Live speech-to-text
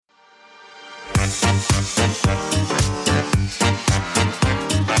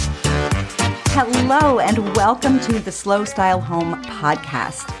Hello, and welcome to the Slow Style Home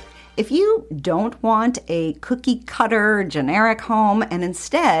podcast. If you don't want a cookie cutter generic home, and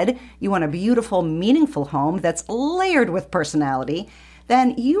instead you want a beautiful, meaningful home that's layered with personality,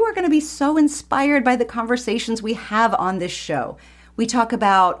 then you are going to be so inspired by the conversations we have on this show. We talk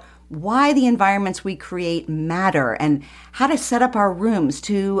about why the environments we create matter and how to set up our rooms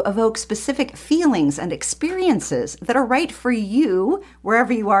to evoke specific feelings and experiences that are right for you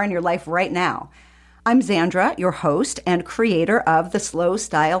wherever you are in your life right now. I'm Zandra, your host and creator of the Slow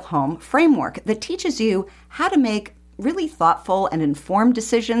Style Home framework that teaches you how to make really thoughtful and informed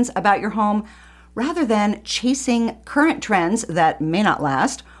decisions about your home rather than chasing current trends that may not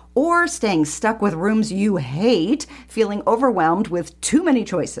last or staying stuck with rooms you hate, feeling overwhelmed with too many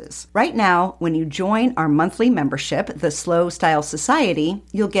choices. Right now, when you join our monthly membership, the Slow Style Society,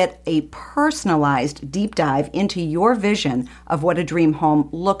 you'll get a personalized deep dive into your vision of what a dream home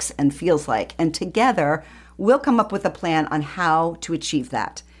looks and feels like. And together, we'll come up with a plan on how to achieve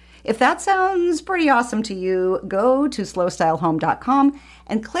that. If that sounds pretty awesome to you, go to slowstylehome.com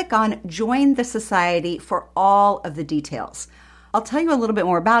and click on Join the Society for all of the details. I'll tell you a little bit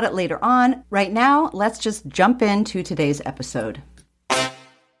more about it later on. Right now, let's just jump into today's episode.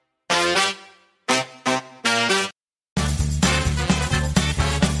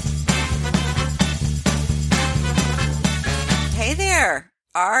 Hey there.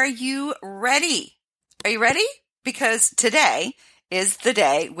 Are you ready? Are you ready? Because today is the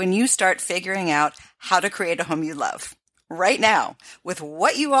day when you start figuring out how to create a home you love. Right now, with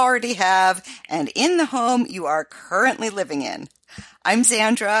what you already have and in the home you are currently living in. I'm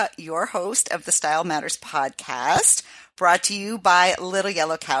Zandra, your host of the Style Matters podcast, brought to you by Little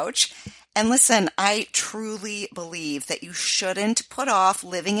Yellow Couch. And listen, I truly believe that you shouldn't put off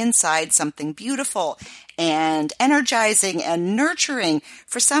living inside something beautiful and energizing and nurturing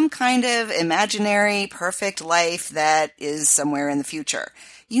for some kind of imaginary, perfect life that is somewhere in the future.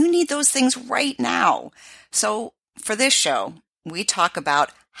 You need those things right now. So for this show, we talk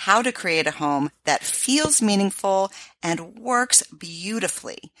about how to create a home that feels meaningful and works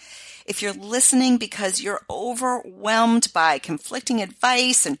beautifully. If you're listening because you're overwhelmed by conflicting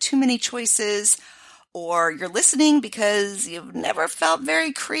advice and too many choices, or you're listening because you've never felt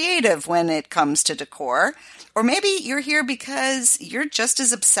very creative when it comes to decor, or maybe you're here because you're just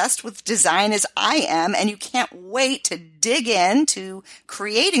as obsessed with design as I am and you can't wait to dig into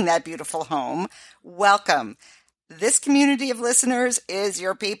creating that beautiful home, welcome. This community of listeners is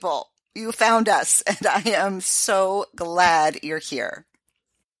your people. You found us, and I am so glad you're here.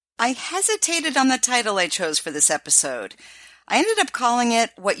 I hesitated on the title I chose for this episode. I ended up calling it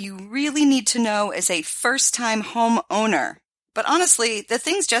What You Really Need to Know as a First-Time Home Owner. But honestly, the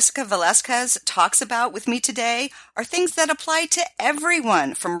things Jessica Velasquez talks about with me today are things that apply to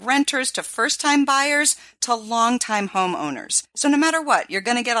everyone, from renters to first-time buyers to long-time homeowners. So no matter what, you're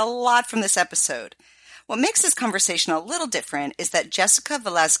going to get a lot from this episode. What makes this conversation a little different is that Jessica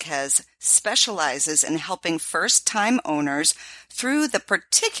Velasquez specializes in helping first-time owners through the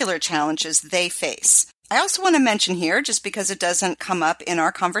particular challenges they face. I also want to mention here, just because it doesn't come up in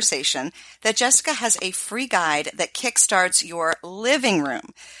our conversation, that Jessica has a free guide that kickstarts your living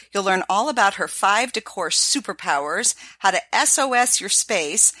room. You'll learn all about her 5 decor superpowers, how to SOS your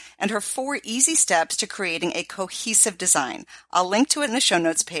space, and her 4 easy steps to creating a cohesive design. I'll link to it in the show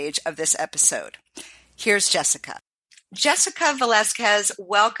notes page of this episode. Here's Jessica. Jessica Velasquez,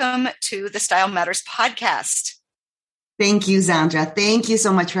 welcome to the Style Matters podcast. Thank you, Zandra. Thank you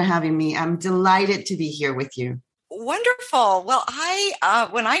so much for having me. I'm delighted to be here with you. Wonderful. Well,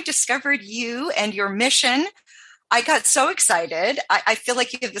 when I discovered you and your mission, I got so excited. I feel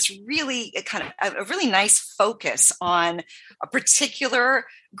like you have this really a really nice focus on a particular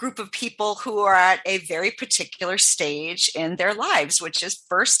group of people who are at a very particular stage in their lives, which is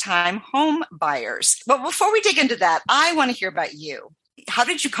first-time home buyers. But before we dig into that, I want to hear about you. How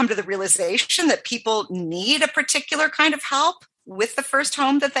did you come to the realization that people need a particular kind of help with the first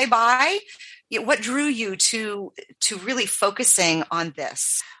home that they buy? What drew you to really focusing on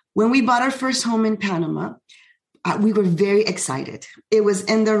this? When we bought our first home in Panama, we were very excited. It was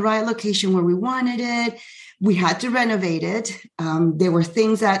in the right location where we wanted it. We had to renovate it. There were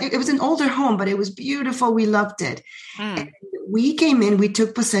things that, it was an older home, but it was beautiful. We loved it. And we came in, we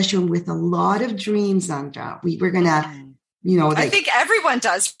took possession with a lot of dreams, Sandra. We were going to, I think everyone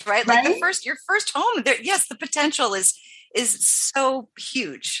does, right? Like your first home, yes, the potential is so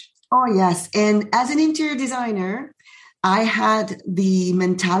huge. Oh, yes. And as an interior designer, I had the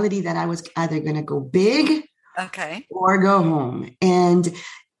mentality that I was either going to go big or go home. And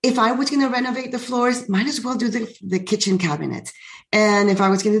if I was going to renovate the floors, might as well do the kitchen cabinets. And if I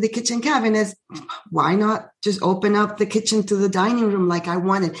was going to do the kitchen cabinets, why not just open up the kitchen to the dining room like I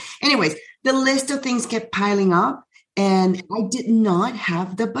wanted? Anyways, the list of things kept piling up and I did not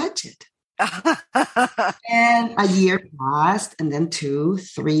have the budget. And a year passed, and then 2,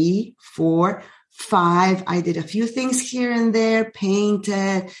 3, 4, 5. I did a few things here and there,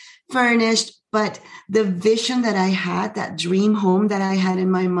 painted, furnished, but the vision that I had, that dream home that I had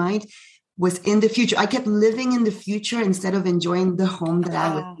in my mind, was in the future. I kept living in the future instead of enjoying the home that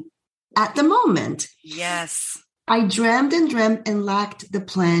I was in at the moment. Yes. I dreamt and lacked the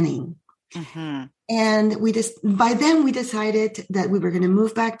planning. Mm-hmm. And by then we decided that we were going to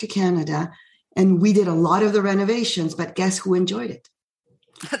move back to Canada, and we did a lot of the renovations, but guess who enjoyed it?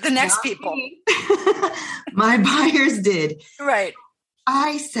 The next people. My buyers did. Right.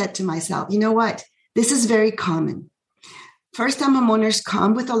 I said to myself, you know what? This is very common. First-time homeowners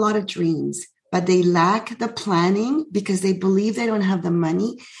come with a lot of dreams, but they lack the planning because they believe they don't have the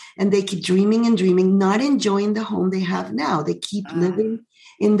money, and they keep dreaming and dreaming, not enjoying the home they have now. They keep living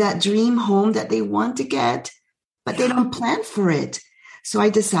in that dream home that they want to get, but they don't plan for it. So I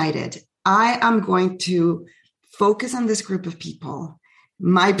decided I am going to focus on this group of people,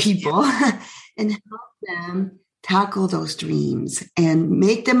 my people, and help them tackle those dreams and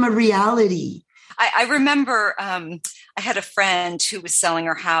make them a reality. I remember I had a friend who was selling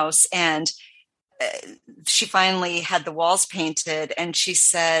her house, and she finally had the walls painted, and she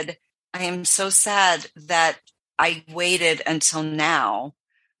said, I am so sad that I waited until now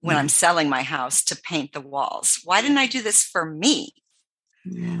when I'm selling my house to paint the walls. Why didn't I do this for me?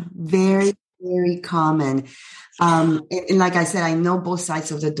 Yeah, very, very common. And like I said, I know both sides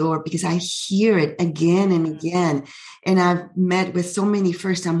of the door because I hear it again and again. And I've met with so many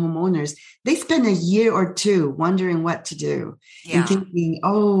first-time homeowners. They spend a year or two wondering what to do and thinking,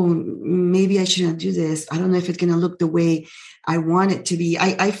 oh, maybe I shouldn't do this. I don't know if it's going to look the way I want it to be.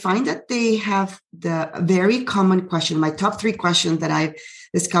 I find that they have the very common question, my top 3 questions that I've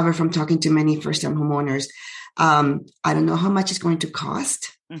discovered from talking to many first-time homeowners. I don't know how much it's going to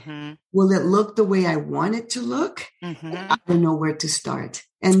cost. Mm-hmm. Will it look the way I want it to look? Mm-hmm. I don't know where to start.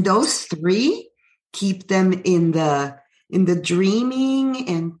 And those 3 keep them in the dreaming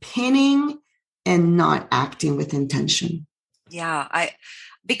and pinning and not acting with intention. Yeah,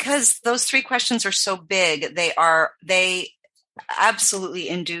 because those 3 questions are so big, they absolutely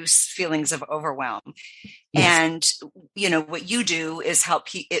induce feelings of overwhelm. Yes. And, what you do is help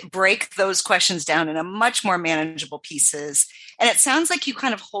break those questions down into much more manageable pieces. And it sounds like you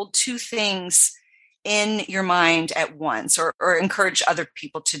kind of hold 2 things in your mind at once, or encourage other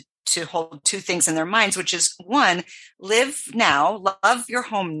people to hold 2 things in their minds, which is 1, live now, love your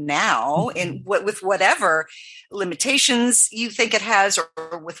home now, in with whatever limitations you think it has,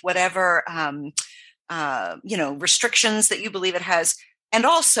 or with whatever, restrictions that you believe it has. And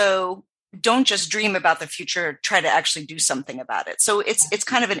also, don't just dream about the future, try to actually do something about it. So it's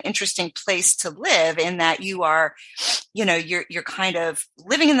kind of an interesting place to live, in that you are, you're kind of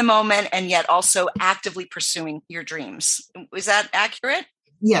living in the moment and yet also actively pursuing your dreams. Is that accurate?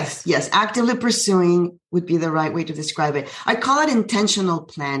 Yes. Actively pursuing would be the right way to describe it. I call it intentional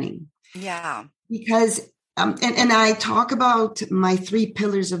planning. Yeah. Because, and I talk about my 3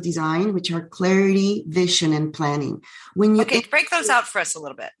 pillars of design, which are clarity, vision, and planning. Break those out for us a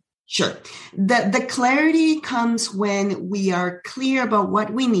little bit. Sure. The clarity comes when we are clear about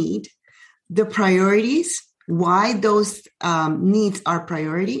what we need, the priorities, why those needs are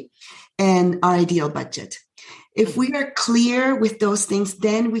priority, and our ideal budget. If we are clear with those things,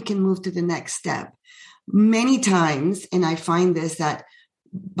 then we can move to the next step. Many times, and I find this, that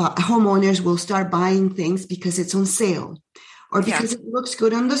homeowners will start buying things because it's on sale, or because it looks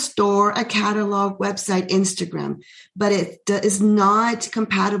good on the store, a catalog, website, Instagram, but it is not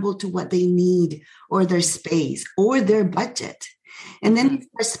compatible to what they need, or their space, or their budget. And then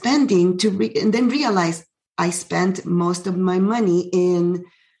they start spending and then realize, I spent most of my money in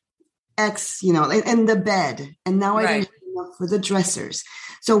X, in the bed, and now I don't have enough for the dressers.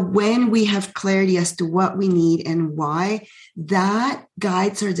 So when we have clarity as to what we need and why, that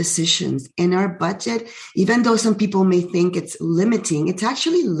guides our decisions and our budget. Even though some people may think it's limiting, it's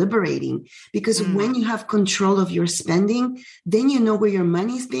actually liberating, because when you have control of your spending, then you know where your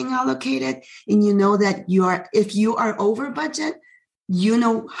money is being allocated, and you know that if you are over budget, you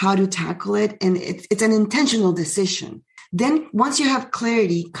know how to tackle it, and it's an intentional decision. Then once you have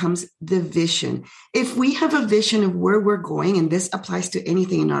clarity comes the vision. If we have a vision of where we're going, and this applies to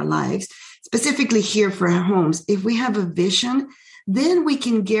anything in our lives, specifically here for our homes, if we have a vision, then we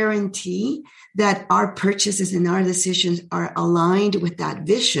can guarantee that our purchases and our decisions are aligned with that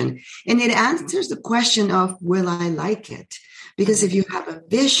vision. And it answers the question of, will I like it? Because if you have a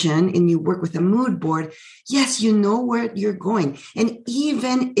vision and you work with a mood board, yes, you know where you're going. And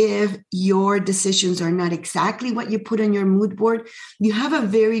even if your decisions are not exactly what you put on your mood board, you have a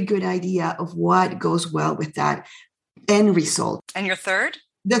very good idea of what goes well with that end result. And your third?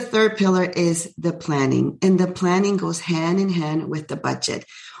 The third pillar is the planning, and the planning goes hand in hand with the budget.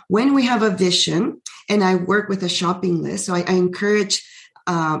 When we have a vision, and I work with a shopping list, so I encourage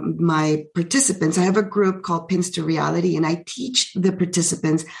my participants. I have a group called Pins to Reality, and I teach the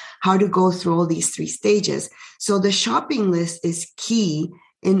participants how to go through all these three stages. So the shopping list is key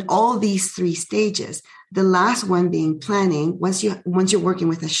in all these three stages. The last one being planning. Once you're working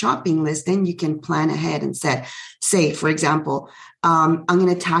with a shopping list, then you can plan ahead and say, for example, I'm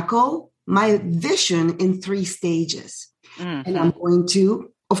going to tackle my vision in 3 stages. Mm-hmm. And I'm going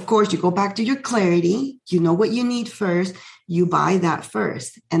to, of course, you go back to your clarity. You know what you need first. You buy that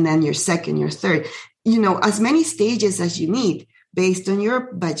first. And then your second, your third, as many stages as you need based on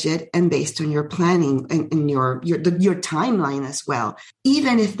your budget and based on your planning and your timeline as well.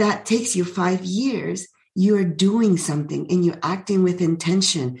 Even if that takes you 5 years, you're doing something and you're acting with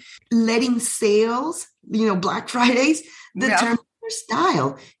intention. Letting sales, Black Fridays, determine your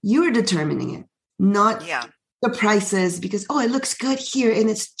style. You're determining it, not the prices because, it looks good here and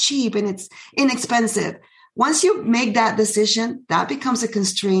it's cheap and it's inexpensive. Once you make that decision, that becomes a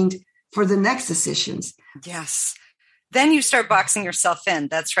constraint for the next decisions. Yes. Then you start boxing yourself in.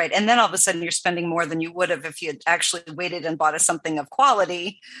 That's right. And then all of a sudden you're spending more than you would have if you had actually waited and bought something of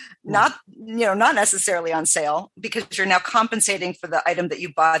quality, not necessarily on sale, because you're now compensating for the item that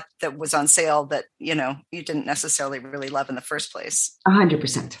you bought that was on sale that, you didn't necessarily really love in the first place.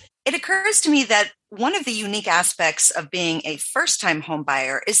 100%. It occurs to me that one of the unique aspects of being a first-time home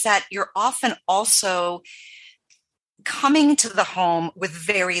buyer is that you're often also coming to the home with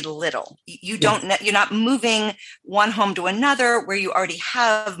very little. You're not moving one home to another where you already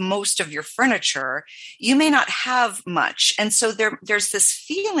have most of your furniture. You may not have much. And so there's this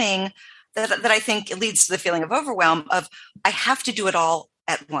feeling that I think it leads to the feeling of overwhelm of, I have to do it all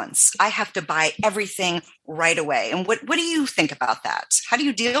at once. I have to buy everything right away. And what do you think about that? How do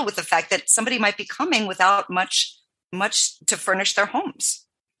you deal with the fact that somebody might be coming without much to furnish their homes?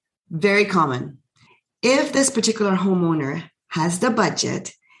 Very common. If this particular homeowner has the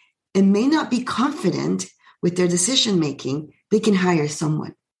budget and may not be confident with their decision making, they can hire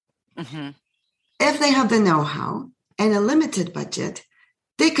someone. Mm-hmm. If they have the know-how and a limited budget,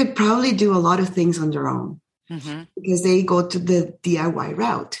 they could probably do a lot of things on their own because they go to the DIY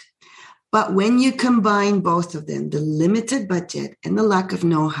route. But when you combine both of them, the limited budget and the lack of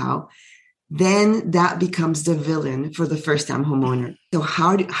know-how, then that becomes the villain for the first-time homeowner. So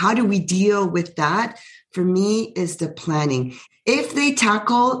how do we deal with that? For me, is the planning. If they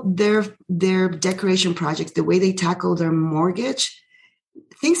tackle their decoration projects the way they tackle their mortgage,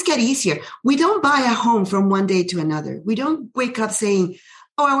 things get easier. We don't buy a home from one day to another. We don't wake up saying,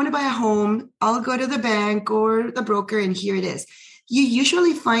 I want to buy a home. I'll go to the bank or the broker and here it is. You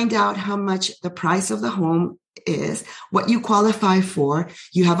usually find out how much the price of the home is, what you qualify for.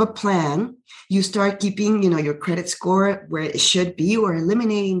 You have a plan. You start keeping, your credit score where it should be, or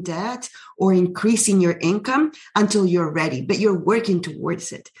eliminating debt or increasing your income until you're ready, but you're working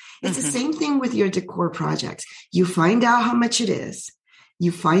towards it. It's the same thing with your decor projects. You find out how much it is.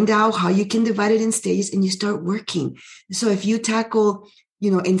 You find out how you can divide it in stages and you start working. So if you tackle,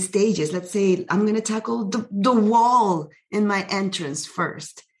 in stages, let's say I'm going to tackle the wall in my entrance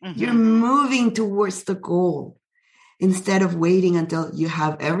first. You're moving towards the goal instead of waiting until you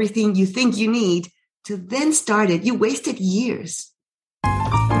have everything you think you need to then start it. You wasted years.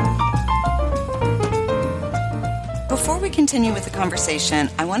 Before we continue with the conversation,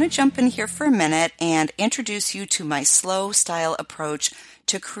 I want to jump in here for a minute and introduce you to my slow style approach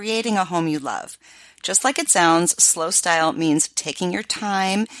to creating a home you love. Just like it sounds, slow style means taking your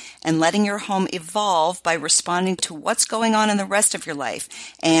time and letting your home evolve by responding to what's going on in the rest of your life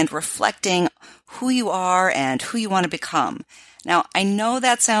and reflecting who you are and who you want to become. Now, I know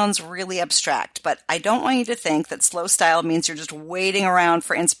that sounds really abstract, but I don't want you to think that slow style means you're just waiting around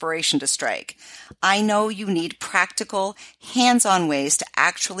for inspiration to strike. I know you need practical, hands-on ways to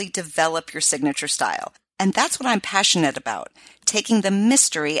actually develop your signature style. And that's what I'm passionate about, taking the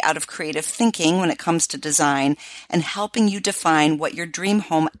mystery out of creative thinking when it comes to design and helping you define what your dream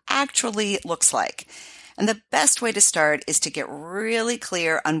home actually looks like. And the best way to start is to get really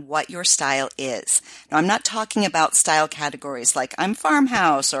clear on what your style is. Now, I'm not talking about style categories like I'm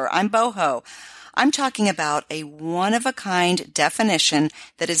farmhouse or I'm boho. I'm talking about a one-of-a-kind definition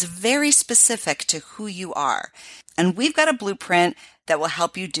that is very specific to who you are. And we've got a blueprint that will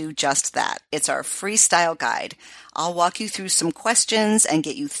help you do just that. It's our freestyle guide. I'll walk you through some questions and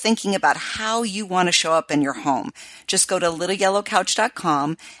get you thinking about how you want to show up in your home. Just go to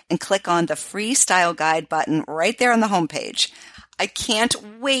littleyellowcouch.com and click on the freestyle guide button right there on the homepage. I can't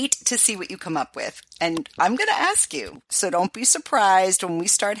wait to see what you come up with. And I'm going to ask you, so don't be surprised when we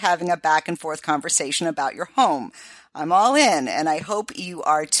start having a back and forth conversation about your home. I'm all in, and I hope you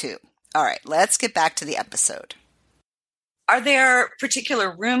are too. All right, let's get back to the episode. Are there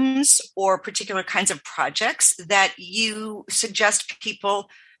particular rooms or particular kinds of projects that you suggest people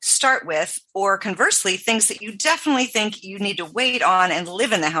start with, or conversely, things that you definitely think you need to wait on and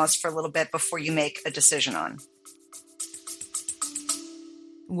live in the house for a little bit before you make a decision on?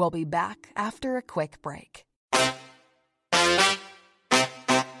 We'll be back after a quick break.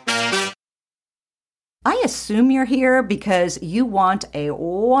 I assume you're here because you want a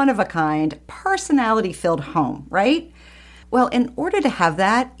one-of-a-kind, personality-filled home, right? Well, in order to have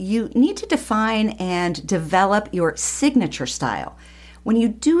that, you need to define and develop your signature style. When you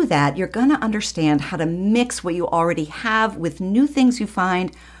do that, you're going to understand how to mix what you already have with new things you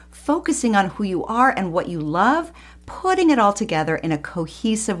find, focusing on who you are and what you love, putting it all together in a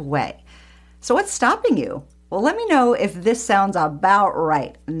cohesive way. So what's stopping you? Well, let me know if this sounds about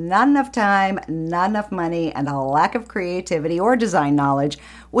right. Not enough time, not enough money, and a lack of creativity or design knowledge,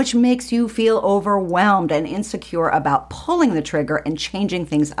 which makes you feel overwhelmed and insecure about pulling the trigger and changing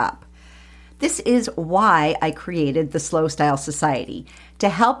things up. This is why I created the Slow Style Society, to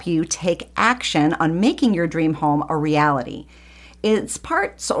help you take action on making your dream home a reality. It's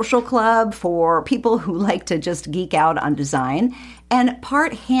part social club for people who like to just geek out on design, and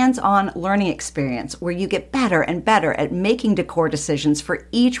part hands-on learning experience where you get better and better at making decor decisions for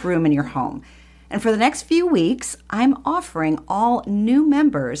each room in your home. And for the next few weeks, I'm offering all new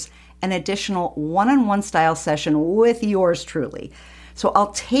members an additional one-on-one style session with yours truly. So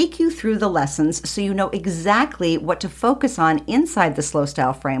I'll take you through the lessons so you know exactly what to focus on inside the Slow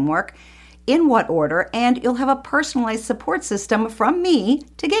Style framework, in what order, and you'll have a personalized support system from me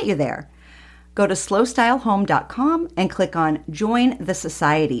to get you there. Go to slowstylehome.com and click on Join the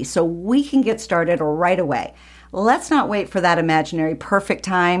Society so we can get started right away. Let's not wait for that imaginary perfect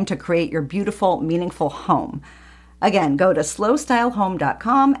time to create your beautiful, meaningful home. Again, go to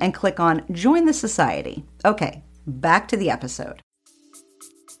slowstylehome.com and click on Join the Society. Okay, back to the episode.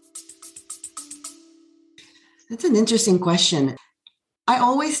 That's an interesting question. I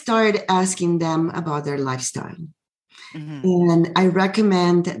always start asking them about their lifestyle. Mm-hmm. And I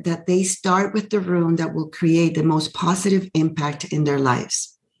recommend that they start with the room that will create the most positive impact in their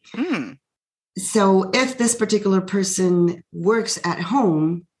lives. Mm. So if this particular person works at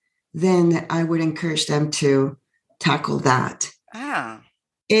home, then I would encourage them to tackle that. Ah.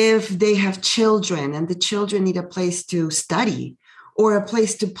 If they have children and the children need a place to study or a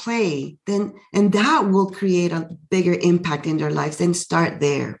place to play, then and that will create a bigger impact in their lives, then start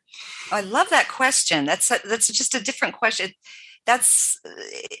there. I love that question. That's just a different question. That's,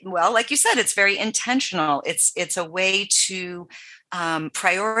 well, like you said, it's very intentional. It's a way to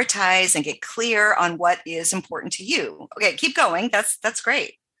prioritize and get clear on what is important to you. Okay, keep going. That's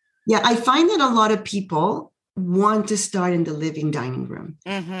great. Yeah, I find that a lot of people want to start in the living dining room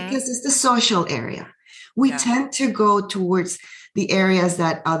because it's the social area. We tend to go towards the areas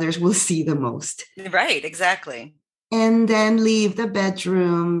that others will see the most. Right, exactly. And then leave the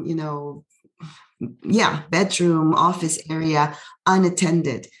bedroom, bedroom, office area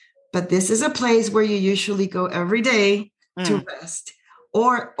unattended. But this is a place where you usually go every day to rest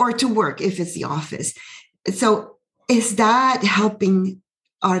or to work if it's the office. So is that helping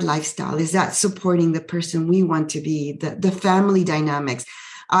our lifestyle? Is that supporting the person we want to be, the family dynamics?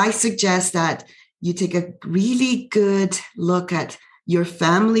 I suggest that you take a really good look at your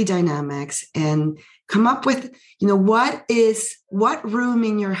family dynamics and come up with, what room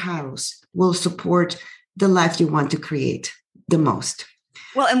in your house will support the life you want to create the most.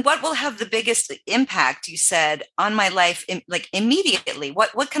 Well, and what will have the biggest impact, you said, on my life, like immediately?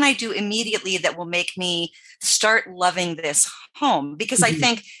 What can I do immediately that will make me start loving this home? Because I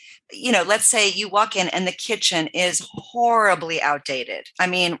think, let's say you walk in and the kitchen is horribly outdated. I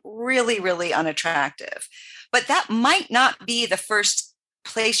mean, really, really unattractive. But that might not be the first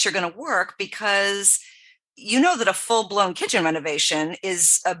place you're going to work because you know that a full-blown kitchen renovation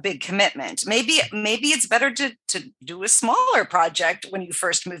is a big commitment. Maybe it's better to do a smaller project when you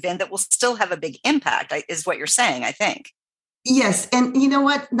first move in that will still have a big impact, is what you're saying, I think. Yes. And you know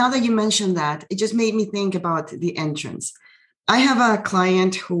what? Now that you mentioned that, it just made me think about the entrance. I have a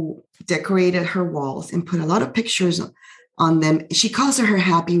client who decorated her walls and put a lot of pictures on them. She calls her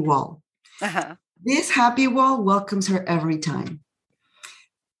happy wall. Uh-huh. This happy wall welcomes her every time.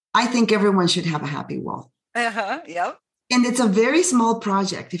 I think everyone should have a happy wall. Uh-huh. Yep. And it's a very small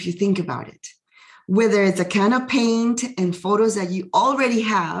project if you think about it. Whether it's a can of paint and photos that you already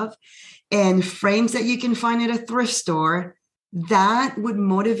have and frames that you can find at a thrift store, that would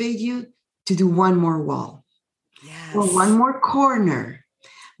motivate you to do one more wall. Yes. Or one more corner.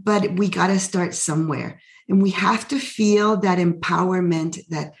 But we got to start somewhere. And we have to feel that empowerment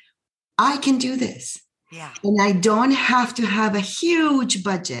that I can do this. Yeah. And I don't have to have a huge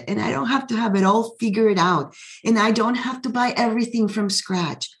budget, and I don't have to have it all figured out. And I don't have to buy everything from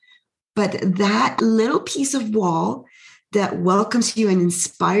scratch. But that little piece of wall that welcomes you and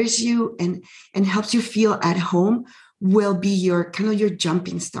inspires you and helps you feel at home will be your kind of your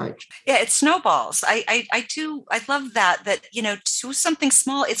jumping start. Yeah, it snowballs. I love that, do something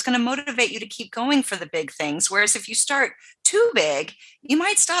small, it's going to motivate you to keep going for the big things. Whereas if you start too big, you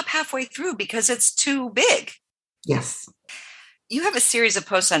might stop halfway through because it's too big. Yes. You have a series of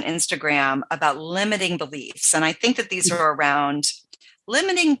posts on Instagram about limiting beliefs. And I think that these are around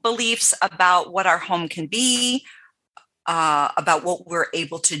limiting beliefs about what our home can be, about what we're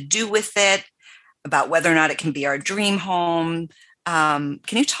able to do with it, about whether or not it can be our dream home. Can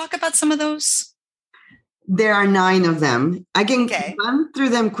you talk about some of those? There are 9 of them. I can run through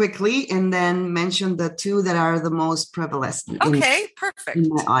them quickly and then mention the 2 that are the most prevalent perfect. in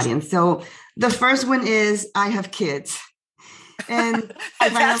my audience. So the first one is I have kids. And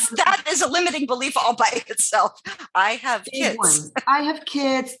that is a limiting belief all by itself. I have kids. I have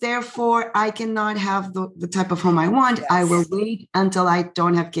kids, therefore I cannot have the type of home I want. Yes. I will wait until I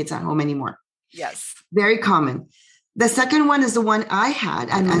don't have kids at home anymore. Yes. Very common. The second one is the one I had.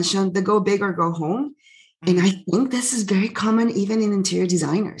 I mentioned the go big or go home. And I think this is very common even in interior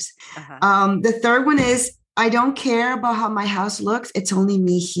designers. Uh-huh. The third one is I don't care about how my house looks. It's only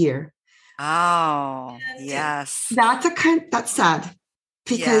me here. Oh, yes. That's sad.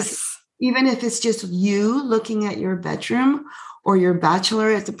 Because even if it's just you looking at your bedroom or your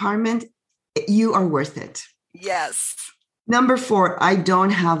bachelorette apartment, you are worth it. Yes. Number 4, I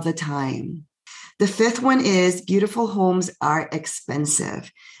don't have the time. The 5th one is beautiful homes are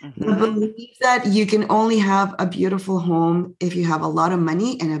expensive. Mm-hmm. The belief that you can only have a beautiful home if you have a lot of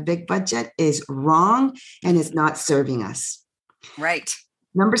money and a big budget is wrong and is not serving us. Right.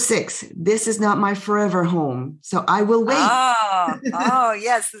 Number 6, this is not my forever home, so I will wait. Oh,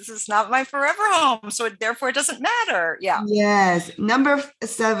 yes, this is not my forever home, so therefore it doesn't matter. Yeah. Yes. Number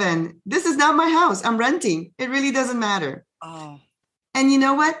 7, this is not my house. I'm renting. It really doesn't matter. Oh. And you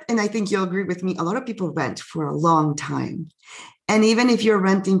know what? And I think you'll agree with me. A lot of people rent for a long time. And even if you're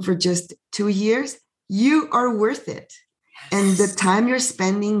renting for just 2 years, you are worth it. Yes. And the time you're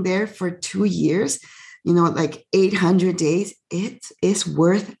spending there for 2 years, like 800 days, it is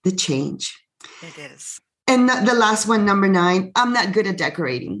worth the change. It is. And the last one, number 9, I'm not good at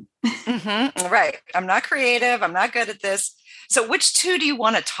decorating. Mm-hmm. Right. I'm not creative. I'm not good at this. So which 2 do you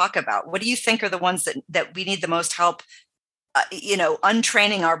want to talk about? What do you think are the ones that we need the most help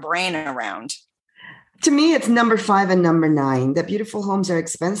untraining our brain around? To me, it's number 5 and number 9, that beautiful homes are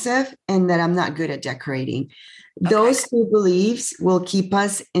expensive and that I'm not good at decorating. Okay. Those 2 beliefs will keep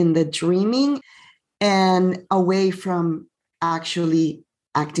us in the dreaming and away from actually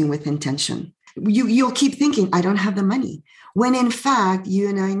acting with intention. You'll keep thinking, I don't have the money. When in fact, you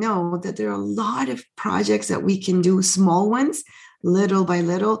and I know that there are a lot of projects that we can do, small ones, little by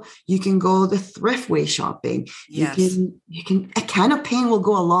little. You can go the thriftway shopping. Yes. You can a can of paint will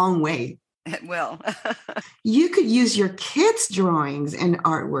go a long way. It will. You could use your kids' drawings and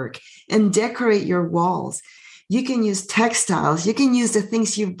artwork and decorate your walls. You can use textiles. You can use the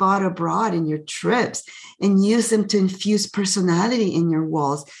things you've bought abroad in your trips and use them to infuse personality in your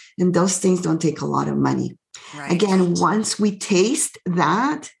walls. And those things don't take a lot of money. Right. Again, once we taste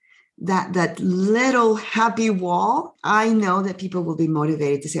that little happy wall, I know that people will be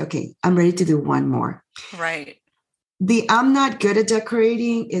motivated to say, okay, I'm ready to do one more. Right. The I'm not good at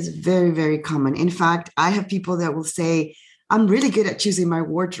decorating is very, very common. In fact, I have people that will say, I'm really good at choosing my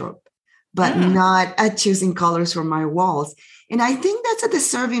wardrobe, but not at choosing colors for my walls. And I think that's a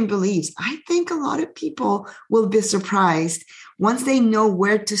deserving belief. I think a lot of people will be surprised once they know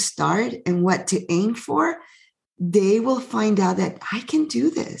where to start and what to aim for. They will find out that I can do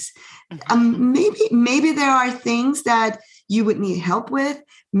this. Maybe there are things that you would need help with.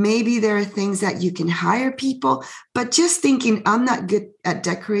 Maybe there are things that you can hire people, but just thinking I'm not good at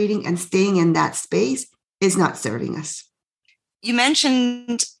decorating and staying in that space is not serving us. You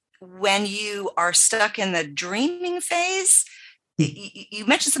mentioned when you are stuck in the dreaming phase, you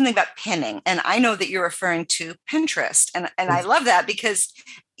mentioned something about pinning, and I know that you're referring to Pinterest, and I love that because,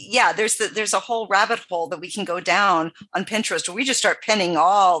 yeah, there's a whole rabbit hole that we can go down on Pinterest where we just start pinning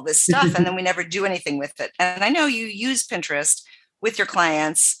all this stuff and then we never do anything with it. And I know you use Pinterest with your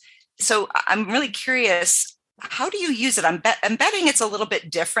clients, so I'm really curious, how do you use it? I'm betting it's a little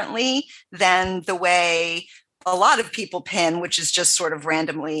bit differently than the way a lot of people pin, which is just sort of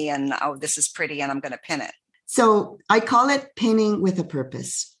randomly and, oh, this is pretty and I'm going to pin it. So I call it pinning with a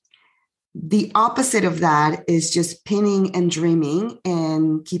purpose. The opposite of that is just pinning and dreaming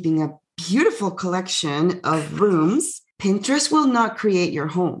and keeping a beautiful collection of rooms. Pinterest will not create your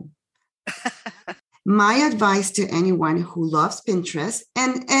home. My advice to anyone who loves Pinterest,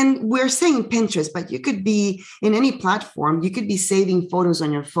 and we're saying Pinterest, but you could be in any platform. You could be saving photos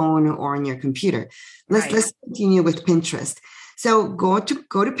on your phone or on your computer. Let's continue with Pinterest. So go to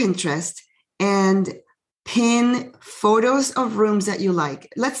Pinterest and pin photos of rooms that you like.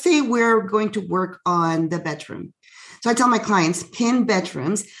 Let's say we're going to work on the bedroom. So I tell my clients, pin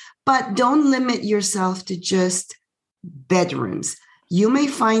bedrooms, but don't limit yourself to just bedrooms. You may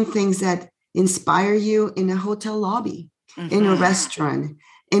find things that inspire you in a hotel lobby, in a restaurant,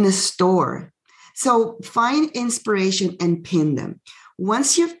 in a store. So find inspiration and pin them.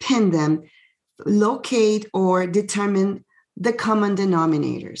 Once you've pinned them, locate or determine the common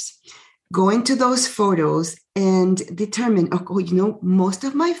denominators. Go into those photos and determine, most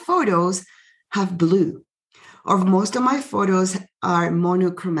of my photos have blue, or most of my photos are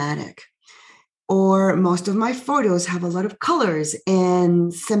monochromatic, or most of my photos have a lot of colors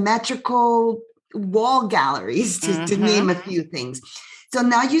and symmetrical wall galleries, to name a few things. So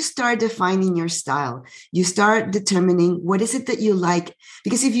now you start defining your style. You start determining what is it that you like.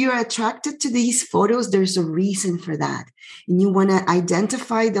 Because if you're attracted to these photos, there's a reason for that. And you want to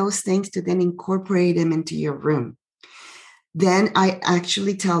identify those things to then incorporate them into your room. Then I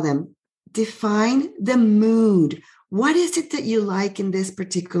actually tell them, define the mood. What is it that you like in this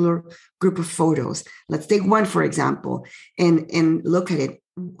particular group of photos? Let's take one, for example, and look at it.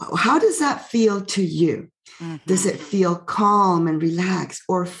 How does that feel to you? Does it feel calm and relaxed,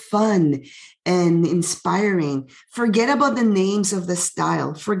 or fun and inspiring? Forget about the names of the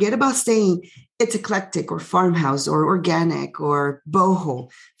style. Forget about saying it's eclectic or farmhouse or organic or boho.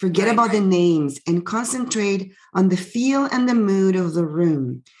 Forget about the names and concentrate on the feel and the mood of the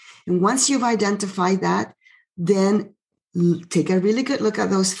room. And once you've identified that, then take a really good look at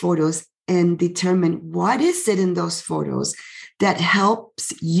those photos and determine what is it in those photos that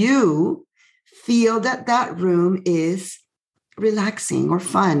helps you feel that that room is relaxing or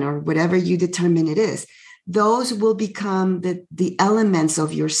fun or whatever you determine it is. Those will become the elements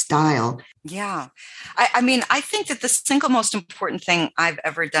of your style. Yeah. I mean, I think that the single most important thing I've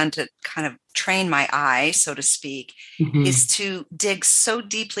ever done to kind of train my eye, so to speak, is to dig so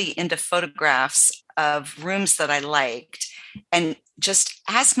deeply into photographs of rooms that I liked and just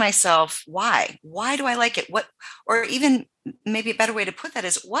ask myself, why? Why do I like it? What, or even maybe a better way to put that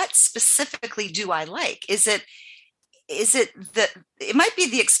is, what specifically do I like? Is it it might be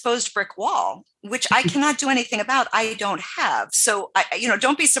the exposed brick wall, which I cannot do anything about. I don't have. So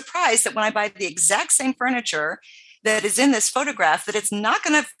don't be surprised that when I buy the exact same furniture that is in this photograph, that it's not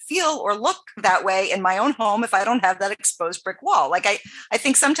going to feel or look that way in my own home if I don't have that exposed brick wall. Like I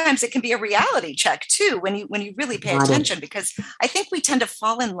think sometimes it can be a reality check too, when you really pay attention, because I think we tend to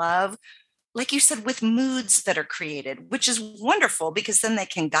fall in love, like you said, with moods that are created, which is wonderful because then they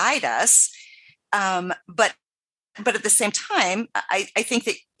can guide us. But at the same time, I think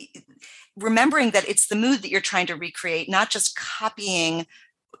that remembering that it's the mood that you're trying to recreate, not just copying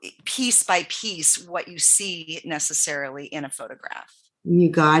piece by piece what you see necessarily in a photograph. You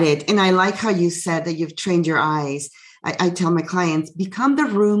got it. And I like how you said that you've trained your eyes. I tell my clients, become the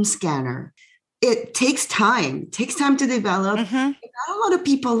room scanner. It takes time to develop. Not a lot of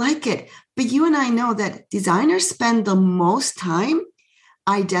people like it, but you and I know that designers spend the most time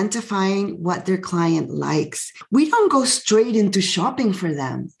identifying what their client likes. We don't go straight into shopping for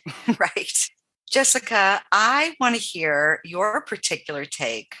them. Right. Jessica, I want to hear your particular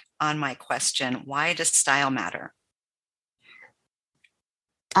take on my question. Why does style matter?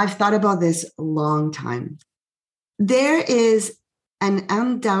 I've thought about this a long time. There is an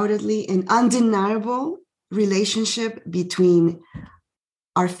undoubtedly and undeniable relationship between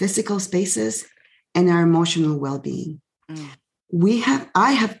our physical spaces and our emotional well-being.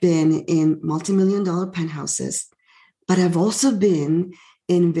 I have been in multi-million-dollar penthouses, but I've also been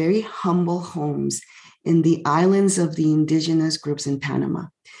in very humble homes in the islands of the indigenous groups in Panama,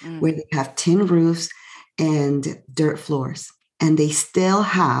 where they have tin roofs and dirt floors. and they still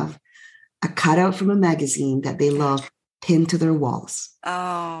have a cutout from a magazine that they love pinned to their walls.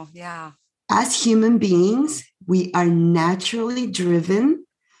 Oh, yeah. As human beings, we are naturally driven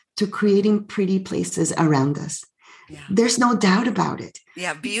to creating pretty places around us. Yeah. There's no doubt about it.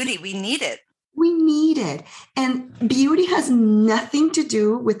 Yeah, beauty, we need it. We need it. And beauty has nothing to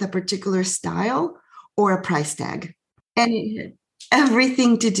do with a particular style or a price tag. And it had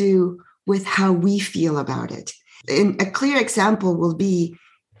everything to do with how we feel about it. And a clear example will be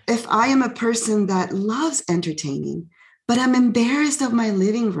if I am a person that loves entertaining, but I'm embarrassed of my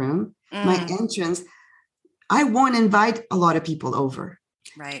living room, my entrance, I won't invite a lot of people over.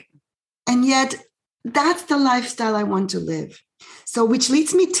 Right. And yet that's the lifestyle I want to live. So, which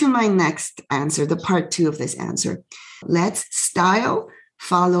leads me to my next answer, the part 2 of this answer. Let's style,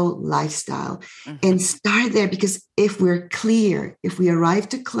 follow lifestyle, and start there, because if we're clear, if we arrive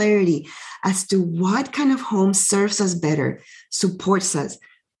to clarity as to what kind of home serves us better, supports us,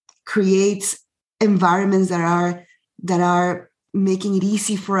 creates environments that are making it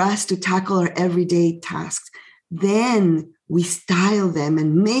easy for us to tackle our everyday tasks, then we style them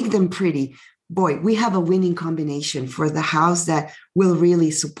and make them pretty. Boy, we have a winning combination for the house that will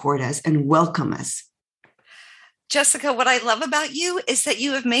really support us and welcome us. Jessica, what I love about you is that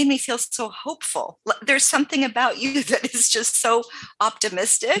you have made me feel so hopeful. There's something about you that is just so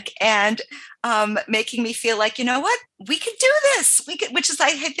optimistic and making me feel like, you know what, we could do this. We could, which is,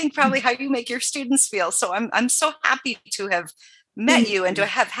 I think, probably how you make your students feel. So I'm so happy to have met you and to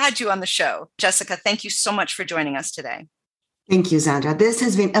have had you on the show. Jessica, thank you so much for joining us today. Thank you, Zandra. This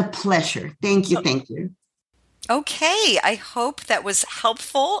has been a pleasure. Thank you. Thank you. Okay, I hope that was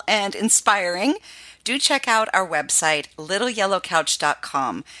helpful and inspiring. Do check out our website,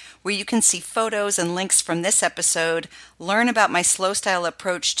 littleyellowcouch.com, where you can see photos and links from this episode, learn about my slow style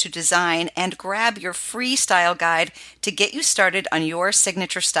approach to design, and grab your free style guide to get you started on your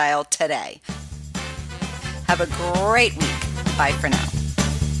signature style today. Have a great week. Bye for now.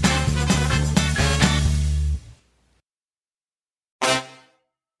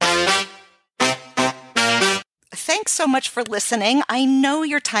 Thanks so much for listening. I know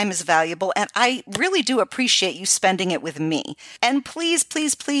your time is valuable, and I really do appreciate you spending it with me. And please,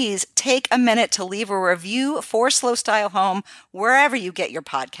 please, please take a minute to leave a review for Slow Style Home wherever you get your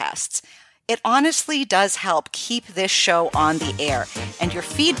podcasts. It honestly does help keep this show on the air, and your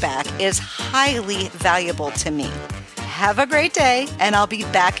feedback is highly valuable to me. Have a great day, and I'll be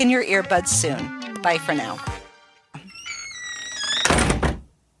back in your earbuds soon. Bye for now.